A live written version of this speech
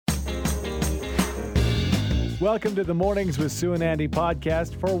Welcome to the Mornings with Sue and Andy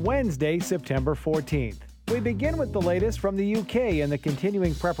podcast for Wednesday, September 14th. We begin with the latest from the UK and the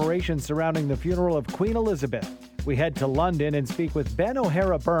continuing preparations surrounding the funeral of Queen Elizabeth. We head to London and speak with Ben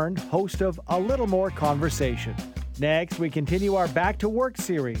O'Hara-Byrne, host of A Little More Conversation. Next, we continue our Back to Work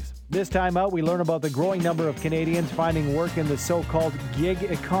series. This time out, we learn about the growing number of Canadians finding work in the so-called gig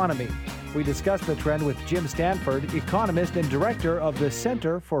economy. We discuss the trend with Jim Stanford, economist and director of the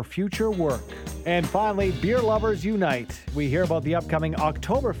Center for Future Work. And finally, Beer Lovers Unite. We hear about the upcoming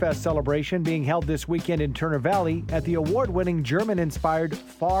Oktoberfest celebration being held this weekend in Turner Valley at the award-winning German-inspired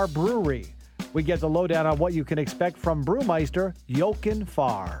Fahr Brewery. We get the lowdown on what you can expect from brewmeister Jochen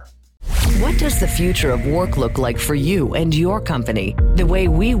Fahr. What does the future of work look like for you and your company? The way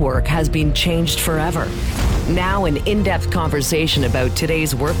we work has been changed forever. Now an in-depth conversation about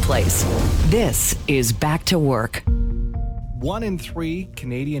today's workplace. This is Back to Work. 1 in 3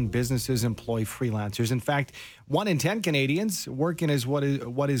 Canadian businesses employ freelancers. In fact, 1 in 10 Canadians work in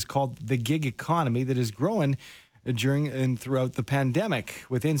what is called the gig economy that is growing during and throughout the pandemic.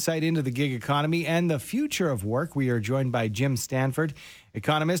 With insight into the gig economy and the future of work, we are joined by Jim Stanford,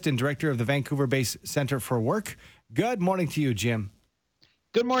 economist and director of the Vancouver-based Center for Work. Good morning to you, Jim.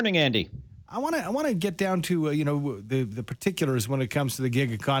 Good morning, Andy. I want to get down to the particulars when it comes to the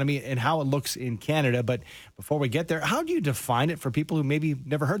gig economy and how it looks in Canada. But before we get there, how do you define it for people who maybe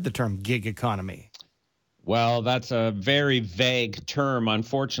never heard the term gig economy? Well, that's a very vague term,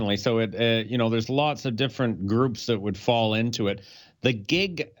 unfortunately. So there's lots of different groups that would fall into it. The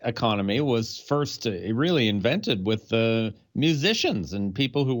gig economy was first really invented with musicians and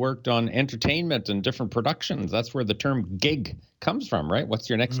people who worked on entertainment and different productions. That's where the term gig comes from, right? What's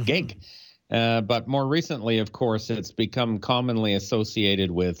your next gig? But more recently, of course, it's become commonly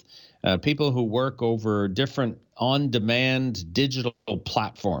associated with people who work over different on-demand digital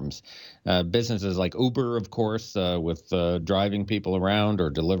platforms. Businesses like Uber, of course, with driving people around or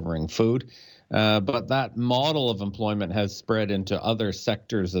delivering food. But that model of employment has spread into other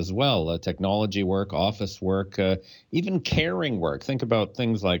sectors as well, technology work, office work, even caring work. Think about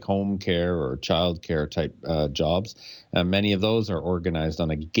things like home care or child care type jobs. Many of those are organized on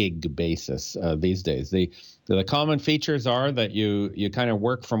a gig basis these days. The common features are that you kind of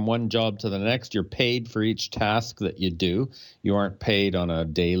work from one job to the next. You're paid for each task that you do. You aren't paid on a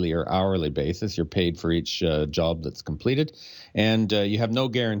daily or hourly basis. You're paid for each job that's completed. And you have no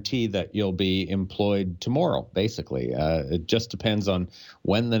guarantee that you'll be employed tomorrow, basically. It just depends on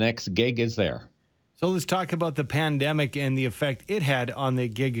when the next gig is there. So let's talk about the pandemic and the effect it had on the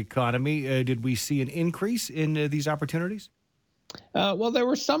gig economy. Did we see an increase in these opportunities? Well, there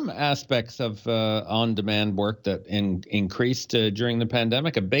were some aspects of on-demand work that increased during the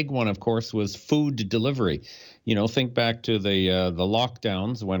pandemic. A big one, of course, was food delivery. Think back to the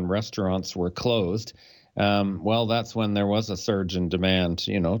lockdowns when restaurants were closed. Well, that's when there was a surge in demand,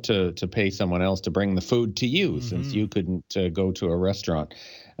 to pay someone else to bring the food to you since you couldn't go to a restaurant.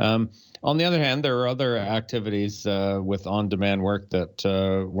 On the other hand, there are other activities with on-demand work that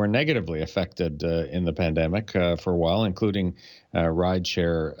were negatively affected in the pandemic for a while, including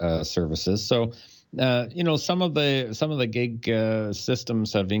rideshare services. So, some of the gig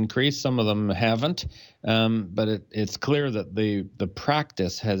systems have increased, some of them haven't, but it's clear that the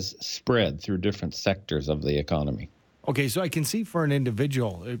practice has spread through different sectors of the economy. Okay, so I can see for an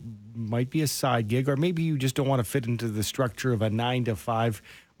individual, it might be a side gig, or maybe you just don't want to fit into the structure of a 9-to-5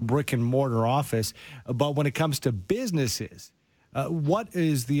 brick and mortar office. But when it comes to businesses, what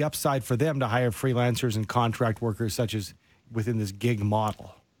is the upside for them to hire freelancers and contract workers such as within this gig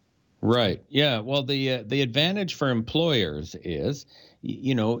model? Right. Yeah. Well, the advantage for employers is,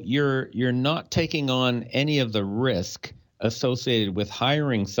 you're not taking on any of the risk associated with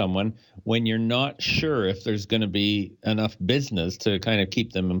hiring someone when you're not sure if there's going to be enough business to kind of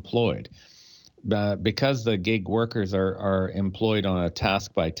keep them employed. Because the gig workers are employed on a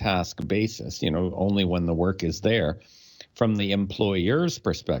task-by-task basis, only when the work is there. From the employer's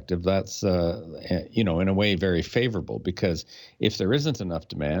perspective, that's, in a way very favorable, because if there isn't enough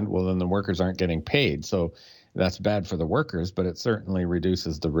demand, well, then the workers aren't getting paid. So that's bad for the workers, but it certainly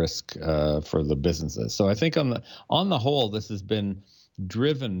reduces the risk for the businesses. So I think on the whole, this has been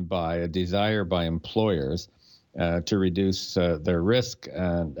driven by a desire by employers to reduce their risk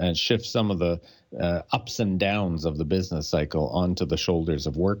and shift some of the ups and downs of the business cycle onto the shoulders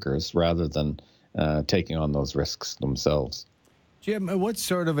of workers rather than taking on those risks themselves. Jim, what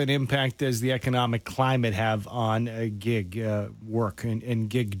sort of an impact does the economic climate have on gig work and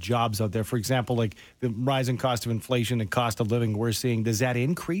gig jobs out there? For example, like the rising cost of inflation and cost of living we're seeing, does that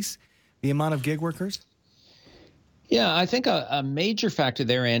increase the amount of gig workers? Yeah, I think a major factor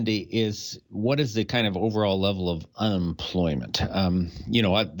there, Andy, is what is the kind of overall level of unemployment?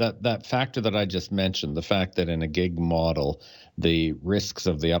 That factor that I just mentioned, the fact that in a gig model, the risks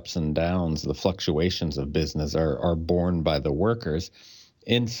of the ups and downs, the fluctuations of business are borne by the workers,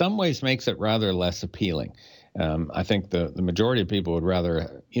 in some ways makes it rather less appealing. I think the majority of people would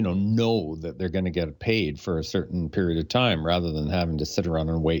rather, know that they're going to get paid for a certain period of time rather than having to sit around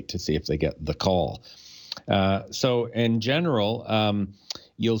and wait to see if they get the call. So in general,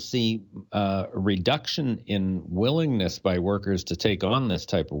 you'll see a reduction in willingness by workers to take on this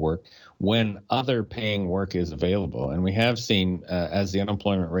type of work when other paying work is available. And we have seen, as the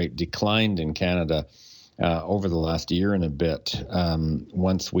unemployment rate declined in Canada over the last year and a bit,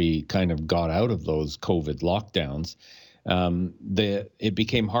 once we kind of got out of those COVID lockdowns, it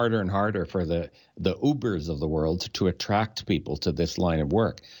became harder and harder for the Ubers of the world to attract people to this line of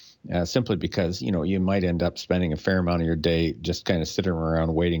work. Simply because, you might end up spending a fair amount of your day just kind of sitting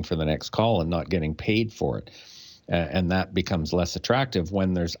around waiting for the next call and not getting paid for it. And that becomes less attractive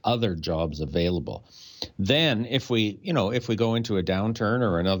when there's other jobs available. Then if we go into a downturn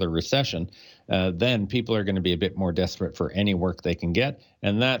or another recession, then people are going to be a bit more desperate for any work they can get.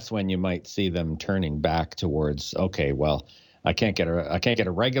 And that's when you might see them turning back towards, okay, well, I can't get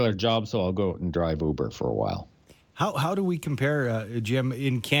a regular job, so I'll go out and drive Uber for a while. How do we compare, Jim,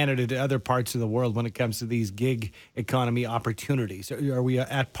 in Canada to other parts of the world when it comes to these gig economy opportunities? Are we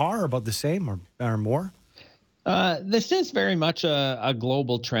at par, about the same, or more? This is very much a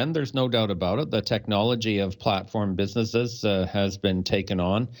global trend. There's no doubt about it. The technology of platform businesses has been taken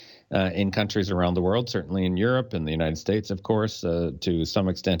on in countries around the world, certainly in Europe and the United States, of course, to some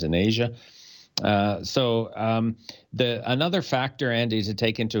extent in Asia. Another factor, Andy, to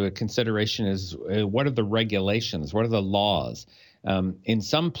take into consideration is what are the regulations? What are the laws? In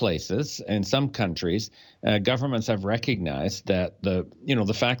some places, in some countries, governments have recognized that the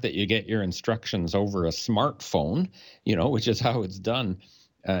fact that you get your instructions over a smartphone, which is how it's done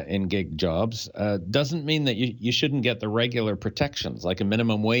in gig jobs, doesn't mean that you shouldn't get the regular protections, like a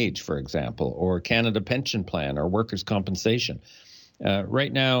minimum wage, for example, or Canada Pension Plan or workers' compensation.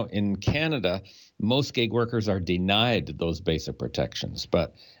 Right now in Canada, most gig workers are denied those basic protections.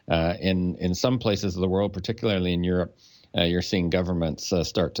 But in some places of the world, particularly in Europe, you're seeing governments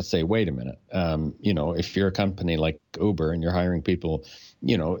start to say, wait a minute, if you're a company like Uber and you're hiring people,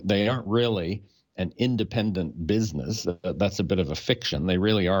 they aren't really an independent business. That's a bit of a fiction. They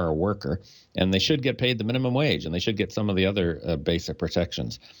really are a worker, and they should get paid the minimum wage, and they should get some of the other basic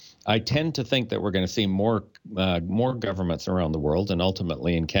protections. I tend to think that we're going to see more governments around the world, and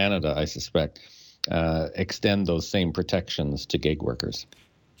ultimately in Canada, I suspect, extend those same protections to gig workers.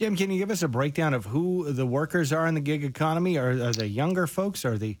 Jim, can you give us a breakdown of who the workers are in the gig economy? Are they younger folks?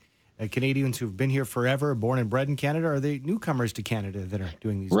 Are they Canadians who've been here forever, born and bred in Canada? Or are they newcomers to Canada that are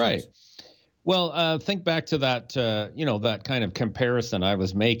doing these right. jobs? Well, think back to that, that kind of comparison I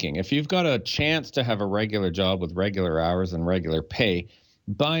was making. If you've got a chance to have a regular job with regular hours and regular pay,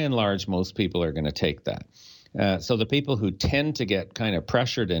 by and large, most people are going to take that. So the people who tend to get kind of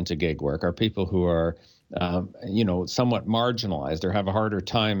pressured into gig work are people who are, somewhat marginalized or have a harder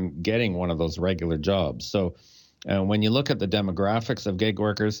time getting one of those regular jobs. So when you look at the demographics of gig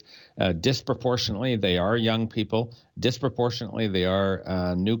workers, disproportionately, they are young people. Disproportionately, they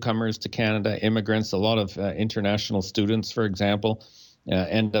are newcomers to Canada, immigrants. A lot of international students, for example,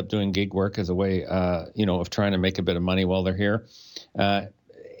 end up doing gig work as a way, of trying to make a bit of money while they're here.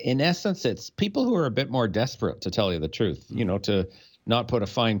 In essence, it's people who are a bit more desperate, to tell you the truth, to not put a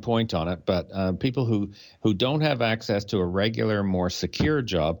fine point on it, but people who don't have access to a regular, more secure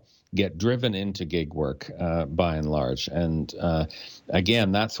job get driven into gig work by and large. And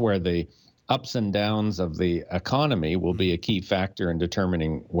again, that's where the ups and downs of the economy will be a key factor in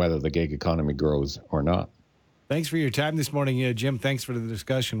determining whether the gig economy grows or not. Thanks for your time this morning, Jim. Thanks for the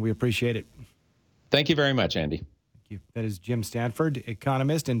discussion. We appreciate it. Thank you very much, Andy. Thank you. That is Jim Stanford,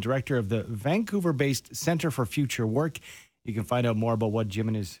 economist and director of the Vancouver-based Centre for Future Work. You can find out more about what Jim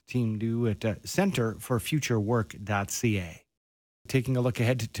and his team do at centreforfuturework.ca. Taking a look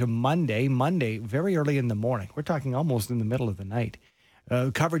ahead to Monday, very early in the morning. We're talking almost in the middle of the night.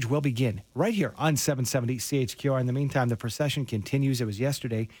 Coverage will begin right here on 770 CHQR. In the meantime, the procession continues. It was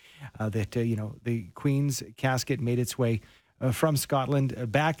yesterday that, the Queen's casket made its way from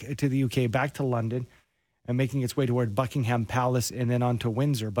Scotland back to the UK, back to London, and making its way toward Buckingham Palace and then on to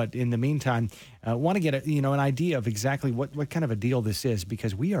Windsor. But in the meantime, I want to get an idea of exactly what kind of a deal this is,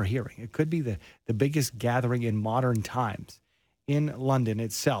 because we are hearing it could be the biggest gathering in modern times in London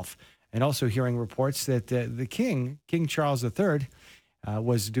itself. And also hearing reports that the King Charles III,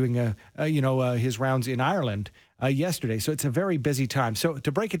 was doing his rounds in Ireland yesterday. So it's a very busy time. So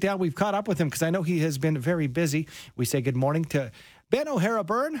to break it down, we've caught up with him because I know he has been very busy. We say good morning to Ben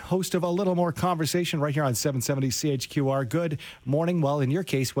O'Hara-Byrne, host of A Little More Conversation right here on 770 CHQR. Good morning. Well, in your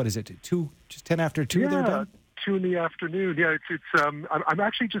case, what is it? Just 10 after 2 there, Ben? 2 in the afternoon. Yeah, I'm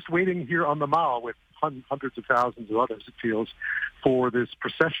actually just waiting here on the Mall with hundreds of thousands of others, it feels, for this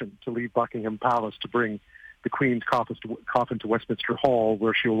procession to leave Buckingham Palace to bring the Queen's coffin to Westminster Hall,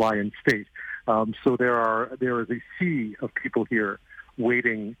 where she'll lie in state. So there is a sea of people here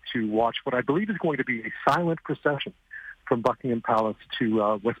waiting to watch what I believe is going to be a silent procession from Buckingham Palace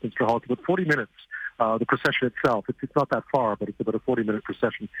to Westminster Hall. It's about 40 minutes. The procession itself, it's not that far, but it's about a 40-minute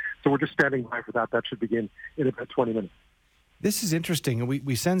procession. So we're just standing by for that. That should begin in about 20 minutes. This is interesting.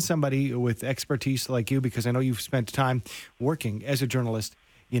 We send somebody with expertise like you, because I know you've spent time working as a journalist,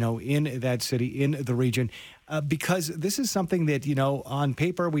 in that city, in the region, because this is something that, on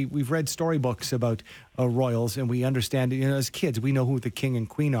paper, we've read storybooks about royals, and we understand, as kids, we know who the king and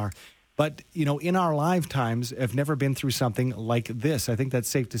queen are. But, in our lifetimes, have never been through something like this. I think that's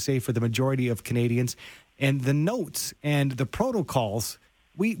safe to say for the majority of Canadians. And the notes and the protocols,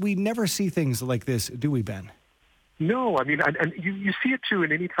 we never see things like this, do we, Ben? No, I mean, and you see it too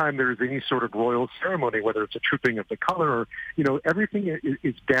in any time there is any sort of royal ceremony, whether it's a trooping of the color or, everything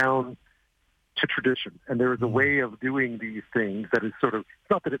is down to tradition. And there is a way of doing these things that is sort of,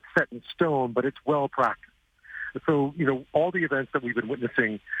 not that it's set in stone, but it's well practiced. So, all the events that we've been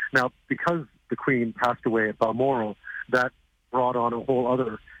witnessing now, because the Queen passed away at Balmoral, that brought on a whole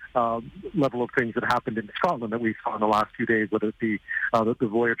other level of things that happened in Scotland that we saw in the last few days, whether it be the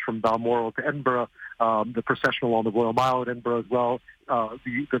voyage from Balmoral to Edinburgh, the procession along the Royal Mile at Edinburgh as well,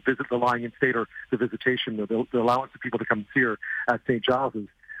 the visit, the lying in state, or the visitation, the allowance of people to come and see her at St. Giles's.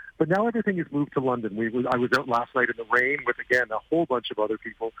 But now everything has moved to London. I was out last night in the rain with, again, a whole bunch of other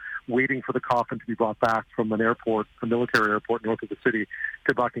people waiting for the coffin to be brought back from an airport, a military airport north of the city,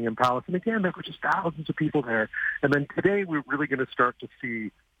 to Buckingham Palace. And again, there were just thousands of people there. And then today we're really going to start to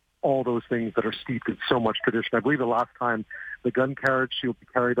see all those things that are steeped in so much tradition. I believe the last time the gun carriage she'll be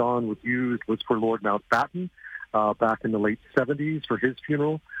carried on was for Lord Mountbatten back in the late 70s for his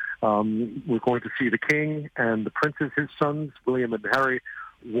funeral. We're going to see the King and the princes, his sons, William and Harry,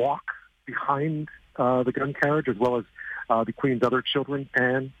 walk behind the gun carriage, as well as the Queen's other children,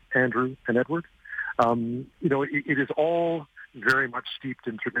 Anne, Andrew, and Edward. It is all very much steeped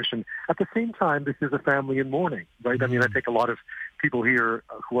in tradition. At the same time, this is a family in mourning, right? I mean, I think a lot of people here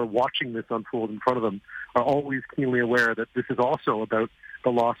who are watching this unfold in front of them are always keenly aware that this is also about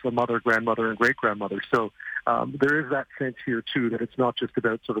the loss of a mother, grandmother, and great-grandmother. So there is that sense here, too, that it's not just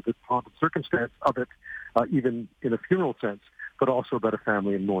about sort of the pomp and circumstance of it, even in a funeral sense, but also about a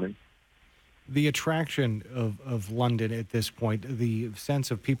family in mourning. The attraction of London at this point, the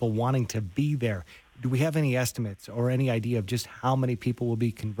sense of people wanting to be there, do we have any estimates or any idea of just how many people will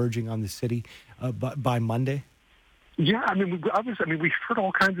be converging on the city by Monday? Yeah, I mean, we've heard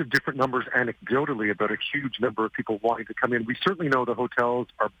all kinds of different numbers anecdotally about a huge number of people wanting to come in. We certainly know the hotels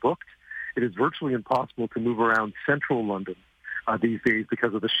are booked. It is virtually impossible to move around central London these days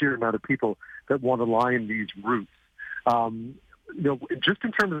because of the sheer amount of people that want to line these routes. Just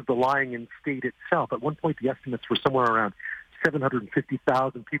in terms of the lying in state itself, at one point the estimates were somewhere around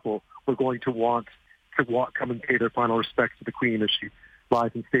 750,000 people were going to want to come and pay their final respects to the Queen as she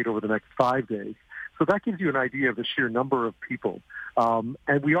lies in state over the next 5 days. So that gives you an idea of the sheer number of people.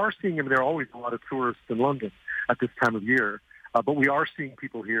 And we are seeing, there are always a lot of tourists in London at this time of year, but we are seeing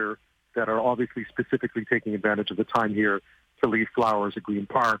people here that are obviously specifically taking advantage of the time here to leave flowers at Green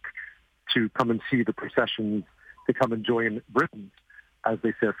Park, to come and see the processions, to come and join Britons as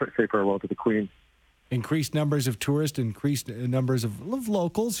they say farewell to the Queen. Increased numbers of tourists, increased numbers of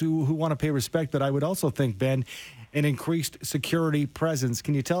locals who want to pay respect, but I would also think, Ben, an increased security presence.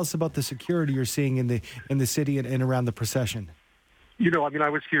 Can you tell us about the security you're seeing in the city and around the procession? I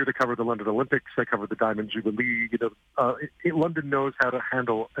was here to cover the London Olympics. I covered the Diamond Jubilee. London knows how to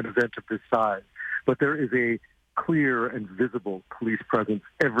handle an event of this size, but there is a clear and visible police presence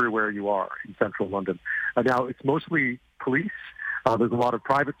everywhere you are in central London. Now, it's mostly police. There's a lot of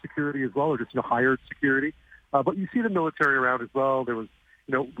private security as well, or just hired security. But you see the military around as well. There was,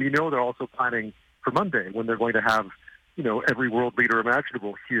 we know they're also planning for Monday when they're going to have, every world leader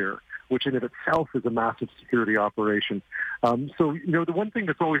imaginable here, which in of itself is a massive security operation. So, the one thing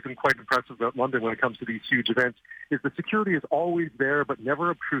that's always been quite impressive about London when it comes to these huge events is the security is always there, but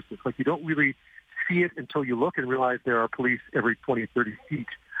never obtrusive. Like, you don't really see it until you look and realize there are police every 20, 30 feet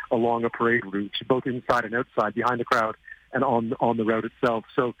along a parade route, both inside and outside, behind the crowd and on the route itself.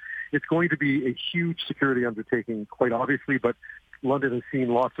 So it's going to be a huge security undertaking, quite obviously, but London has seen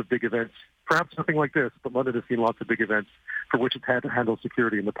lots of big events perhaps nothing like this, but London has seen lots of big events for which it's had to handle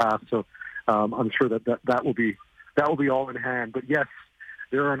security in the past. So I'm sure that will be all in hand. But yes,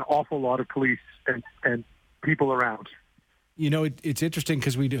 there are an awful lot of police and people around. You know, it's interesting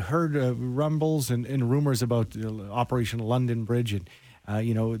because we'd heard rumbles and rumors about Operation London Bridge and,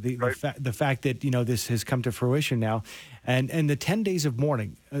 the fact that, this has come to fruition now and the 10 days of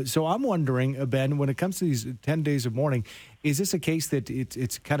mourning. So I'm wondering, Ben, when it comes to these 10 days of mourning, is this a case that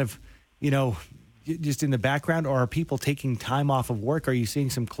it's kind of, just in the background, or are people taking time off of work? Are you seeing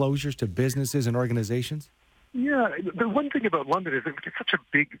some closures to businesses and organizations? Yeah, the one thing about London is it's such a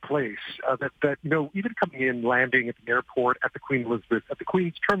big place that even coming in, landing at the airport, at the Queen Elizabeth, at the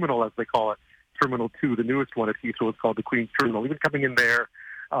Queen's Terminal, as they call it, Terminal 2, the newest one at Heathrow is called the Queen's Terminal. Even coming in there,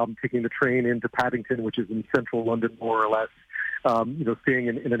 taking the train into Paddington, which is in central London, more or less, staying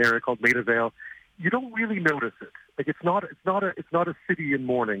in an area called Maida Vale, you don't really notice it. Like it's not a city in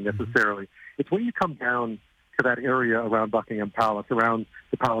mourning necessarily. It's when you come down to that area around Buckingham Palace, around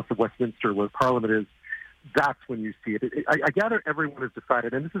the Palace of Westminster, where Parliament is. That's when you see it. I gather everyone has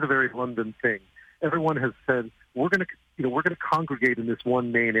decided, and this is a very London thing. Everyone has said we're going to congregate in this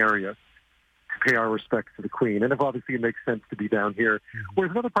one main area to pay our respects to the Queen, and obviously it makes sense to be down here.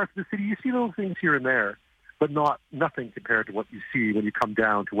 Whereas in other parts of the city, you see those things here and there, but nothing compared to what you see when you come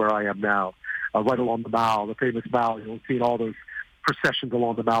down to where I am now, right along the Mall, the famous Mall. You've seen all those processions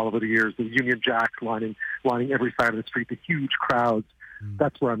along the Mall over the years, the Union Jacks lining every side of the street, the huge crowds.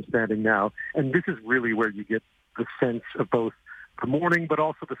 That's where I'm standing now. And this is really where you get the sense of both the mourning, but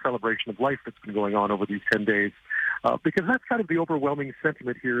also the celebration of life that's been going on over these 10 days. Because that's kind of the overwhelming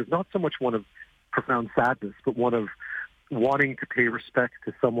sentiment here, is not so much one of profound sadness, but one of wanting to pay respect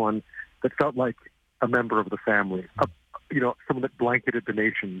to someone that felt like a member of the family, someone that blanketed the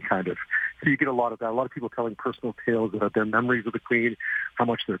nation, kind of. So you get a lot of that. A lot of people telling personal tales about their memories of the Queen, how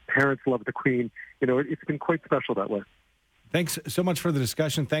much their parents loved the Queen. It's been quite special that way. Thanks so much for the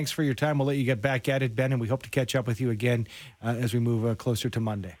discussion. Thanks for your time. We'll let you get back at it, Ben, and we hope to catch up with you again as we move closer to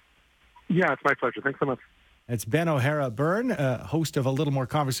Monday. Yeah, it's my pleasure. Thanks so much. It's Ben O'Hara Byrne, host of A Little More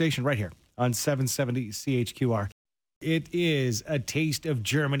Conversation right here on 770 CHQR. It is a taste of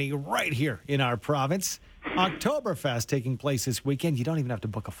Germany right here in our province. Oktoberfest taking place this weekend. You don't even have to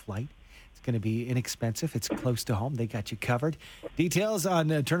book a flight. It's going to be inexpensive. It's close to home. They got you covered. Details on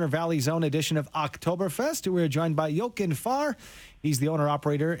Turner Valley's own edition of Oktoberfest. We're joined by Jochen Farr. He's the owner,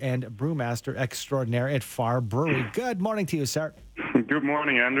 operator, and brewmaster extraordinaire at Farr Brewery. Good morning to you, sir. Good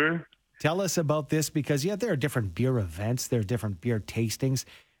morning, Andrew. Tell us about this because, there are different beer events. There are different beer tastings.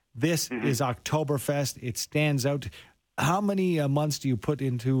 This is Oktoberfest. It stands out. How many months do you put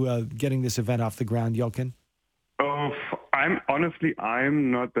into getting this event off the ground, Jochen?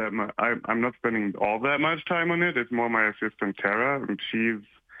 I'm not that much. I'm not spending all that much time on it. It's more my assistant Tara, and she's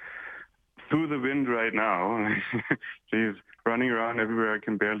through the wind right now. She's running around everywhere. I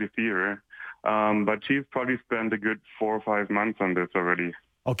can barely see her. But she's probably spent a good 4 or 5 months on this already.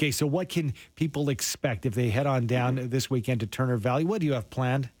 Okay, so what can people expect if they head on down this weekend to Turner Valley? What do you have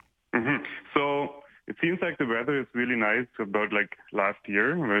planned? So it seems like the weather is really nice, about like last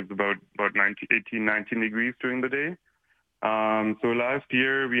year, where it's about 18, 19 degrees during the day. So last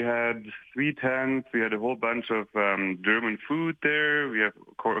year we had 3 tents. We had a whole bunch of German food there. We have,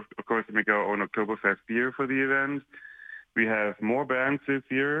 of course, we make our own Oktoberfest beer for the event. We have more bands this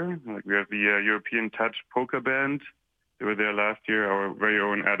year. Like we have the European Touch Polka Band. They were there last year. Our very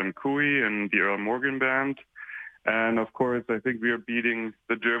own Adam Cooey and the Earl Morgan Band. And of course, I think we are beating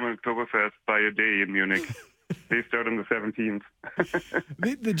the German Oktoberfest by a day in Munich. They start on the 17th.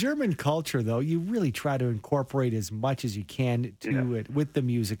 The German culture, though, you really try to incorporate as much as you can to it with the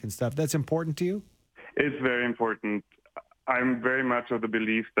music and stuff. That's important to you? It's very important. I'm very much of the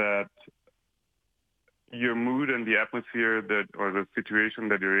belief that your mood and the atmosphere or the situation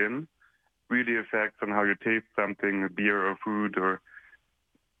that you're in really affects on how you taste something, a beer or food, or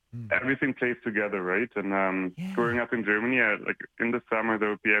everything plays together, right? And growing up in Germany, like in the summer, there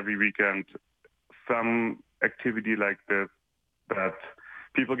would be every weekend some activity like this that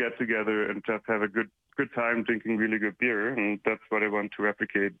people get together and just have a good time drinking really good beer, and that's what I want to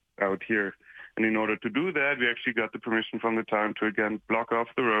replicate out here. And in order to do that, we actually got the permission from the town to again block off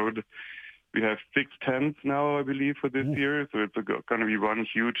the road. We have 6 tents now, I believe, for this year, so it's going to be one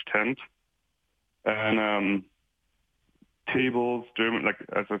huge tent. And tables, German, like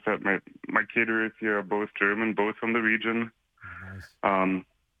as I said, my caterers here are both German, both from the region. Nice.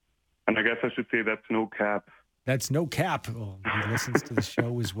 And I guess I should say that's no cap. That's no cap. Oh, he listens to the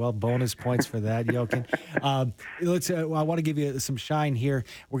show as well. Bonus points for that, Jochen. I want to give you some shine here.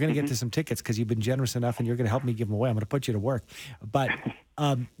 We're going to get to some tickets because you've been generous enough and you're going to help me give them away. I'm going to put you to work. But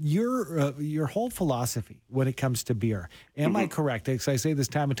Your whole philosophy when it comes to beer, am I correct? Because I say this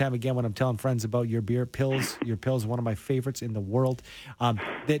time and time again when I'm telling friends about your beer, Pils. Your Pils is one of my favorites in the world.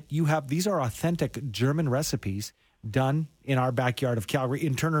 That you have, these are authentic German recipes done in our backyard of Calgary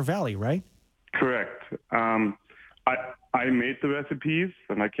in Turner Valley, right? Correct. I made the recipes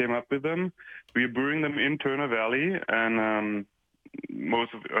and I came up with them. We're brewing them in Turner Valley, and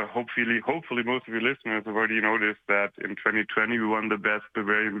hopefully most of your listeners have already noticed that in 2020 we won the best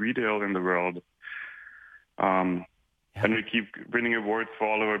Bavarian wheat ale in the world. And we keep winning awards for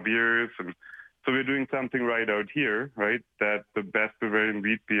all our beers, and so we're doing something right out here, right? That the best Bavarian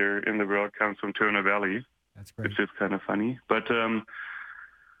wheat beer in the world comes from Turner Valley. That's great. Which is kind of funny, but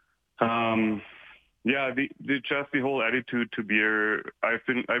the whole attitude to beer. I've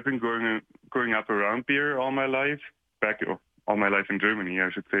been growing up around beer all my life, all my life in Germany, I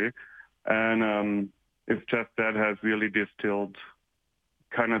should say, and it's just that has really distilled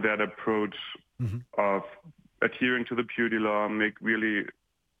kind of that approach of adhering to the purity law, really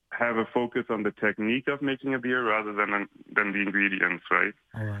have a focus on the technique of making a beer rather than the ingredients, right?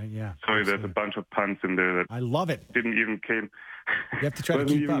 All right, yeah. Sorry, there's a bunch of puns in there that I love it. Didn't even came. You have to try to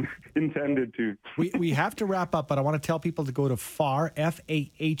keep up. Intended to. We have to wrap up, but I want to tell people to go to FAHR.ca,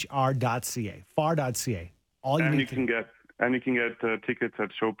 far.ca. All you need can get tickets at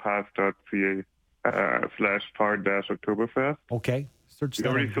showpass.ca /far-Oktoberfest. Okay. Search we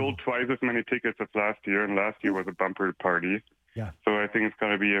already sold twice as many tickets as last year, and last year was a bumper party. Yeah. So I think it's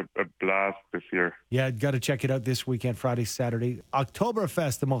going to be a blast this year. Yeah, got to check it out this weekend, Friday, Saturday.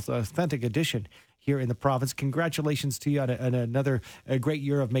 Oktoberfest, the most authentic edition here in the province. Congratulations to you on another great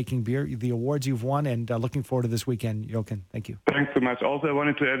year of making beer, the awards you've won, and looking forward to this weekend, Jochen. Thank you. Thanks so much. Also, I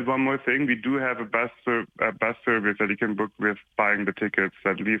wanted to add one more thing. We do have a bus service that you can book with buying the tickets,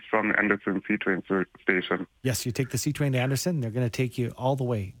 at least from Anderson C-Train station. Yes, you take the C-Train to Anderson. They're going to take you all the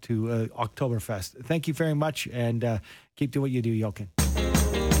way to Oktoberfest. Thank you very much, and keep doing what you do, Jochen.